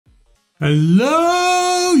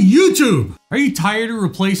Hello, YouTube! Are you tired of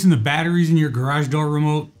replacing the batteries in your garage door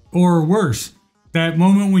remote? Or worse, that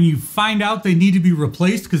moment when you find out they need to be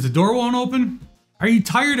replaced because the door won't open? Are you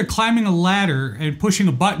tired of climbing a ladder and pushing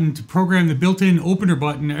a button to program the built-in opener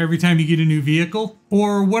button every time you get a new vehicle?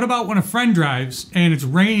 Or what about when a friend drives and it's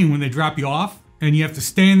raining when they drop you off and you have to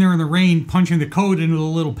stand there in the rain punching the code into the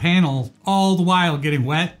little panel, all the while getting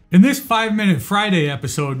wet? In this 5-minute fRYEday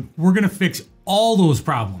episode, we're gonna fix all those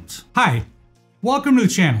problems. Hi, welcome to the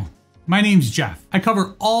channel. My name's Jeff. I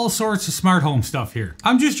cover all sorts of smart home stuff here.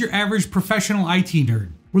 I'm just your average professional IT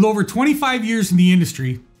nerd. With over 25 years in the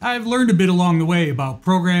industry, I've learned a bit along the way about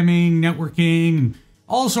programming, networking, and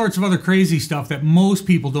all sorts of other crazy stuff that most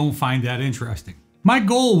people don't find that interesting. My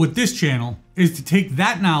goal with this channel is to take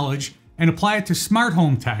that knowledge and apply it to smart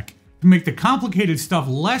home tech to make the complicated stuff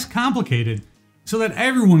less complicated so that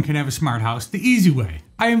everyone can have a smart house the easy way.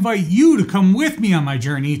 I invite you to come with me on my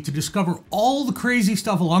journey to discover all the crazy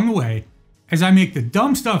stuff along the way as I make the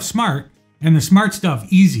dumb stuff smart and the smart stuff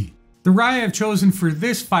easy. The rye I've chosen for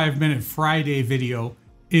this 5-minute fRYEday video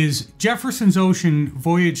is Jefferson's Ocean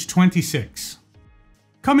Voyage 26.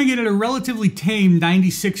 Coming in at a relatively tame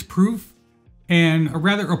 96 proof and a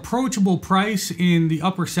rather approachable price in the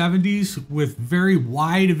upper 70s with very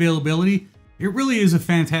wide availability, it really is a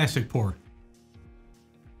fantastic pour.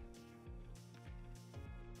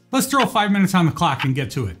 Let's throw 5 minutes on the clock and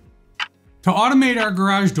get to it. To automate our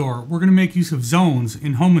garage door, we're going to make use of zones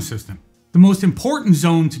in Home Assistant. The most important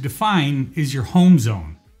zone to define is your home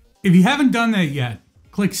zone. If you haven't done that yet,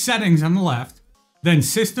 click Settings on the left, then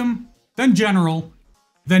System, then General,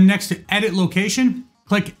 then next to Edit Location,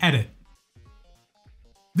 click Edit.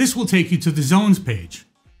 This will take you to the Zones page.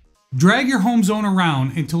 Drag your home zone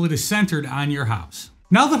around until it is centered on your house.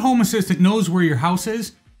 Now that Home Assistant knows where your house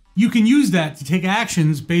is, you can use that to take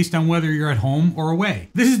actions based on whether you're at home or away.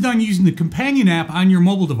 This is done using the companion app on your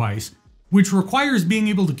mobile device, which requires being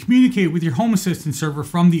able to communicate with your Home Assistant server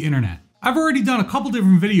from the internet. I've already done a couple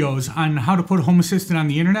different videos on how to put Home Assistant on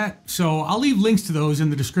the internet, so I'll leave links to those in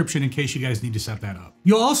the description in case you guys need to set that up.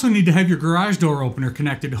 You'll also need to have your garage door opener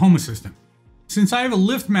connected to Home Assistant. Since I have a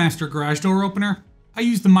LiftMaster garage door opener, I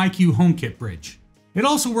use the MyQ HomeKit bridge. It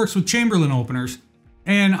also works with Chamberlain openers,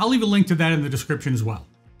 and I'll leave a link to that in the description as well.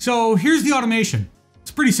 So here's the automation. It's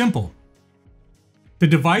pretty simple. The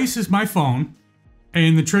device is my phone,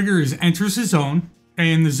 and the trigger is enters the zone,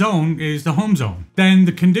 and the zone is the home zone. Then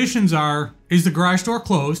the conditions are, is the garage door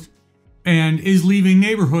closed, and is leaving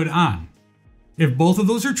neighborhood on? If both of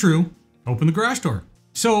those are true, open the garage door.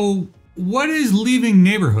 So what is leaving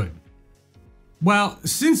neighborhood? Well,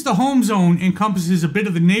 since the home zone encompasses a bit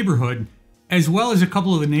of the neighborhood, as well as a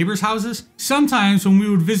couple of the neighbors' houses, sometimes when we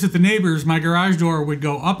would visit the neighbors, my garage door would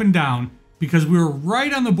go up and down because we were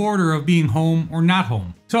right on the border of being home or not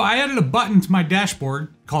home. So I added a button to my dashboard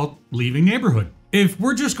called Leaving Neighborhood. If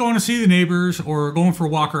we're just going to see the neighbors or going for a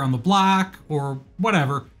walk around the block or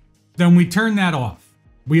whatever, then we turn that off.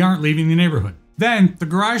 We aren't leaving the neighborhood. Then the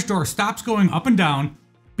garage door stops going up and down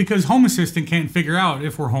because Home Assistant can't figure out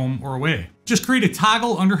if we're home or away. Just create a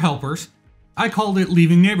toggle under Helpers. I called it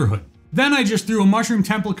Leaving Neighborhood. Then I just threw a mushroom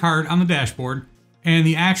template card on the dashboard and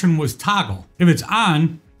the action was toggle. If it's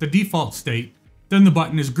on, the default state, then the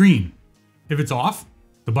button is green. If it's off,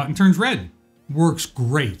 the button turns red. Works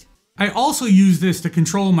great. I also use this to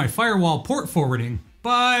control my firewall port forwarding,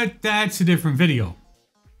 but that's a different video.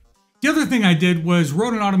 The other thing I did was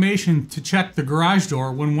wrote an automation to check the garage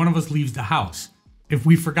door when one of us leaves the house. If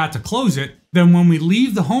we forgot to close it, then when we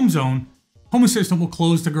leave the home zone, Home Assistant will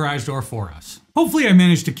close the garage door for us. Hopefully I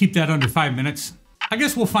managed to keep that under 5 minutes. I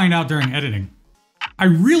guess we'll find out during editing. I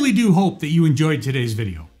really do hope that you enjoyed today's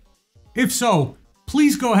video. If so,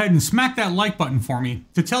 please go ahead and smack that like button for me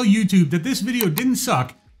to tell YouTube that this video didn't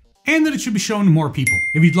suck and that it should be shown to more people.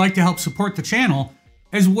 If you'd like to help support the channel,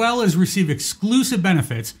 as well as receive exclusive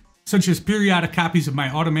benefits, such as periodic copies of my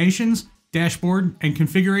automations, dashboard, and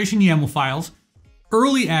configuration YAML files,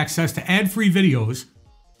 early access to ad-free videos,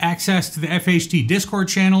 access to the FHT Discord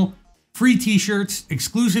channel, free t-shirts,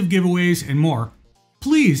 exclusive giveaways, and more,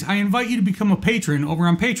 please, I invite you to become a patron over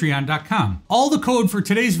on patreon.com. All the code for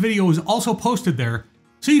today's video is also posted there,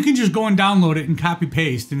 so you can just go and download it and copy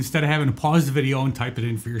paste instead of having to pause the video and type it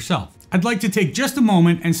in for yourself. I'd like to take just a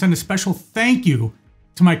moment and send a special thank you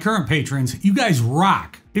to my current patrons. You guys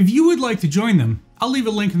rock. If you would like to join them, I'll leave a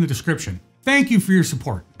link in the description. Thank you for your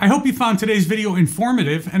support. I hope you found today's video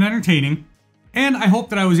informative and entertaining, and I hope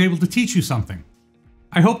that I was able to teach you something.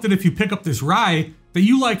 I hope that if you pick up this rye, that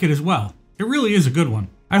you like it as well. It really is a good one.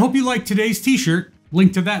 I hope you liked today's t-shirt,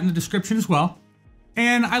 link to that in the description as well,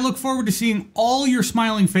 and I look forward to seeing all your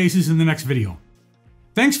smiling faces in the next video.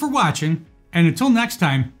 Thanks for watching, and until next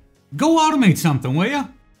time, go automate something, will ya?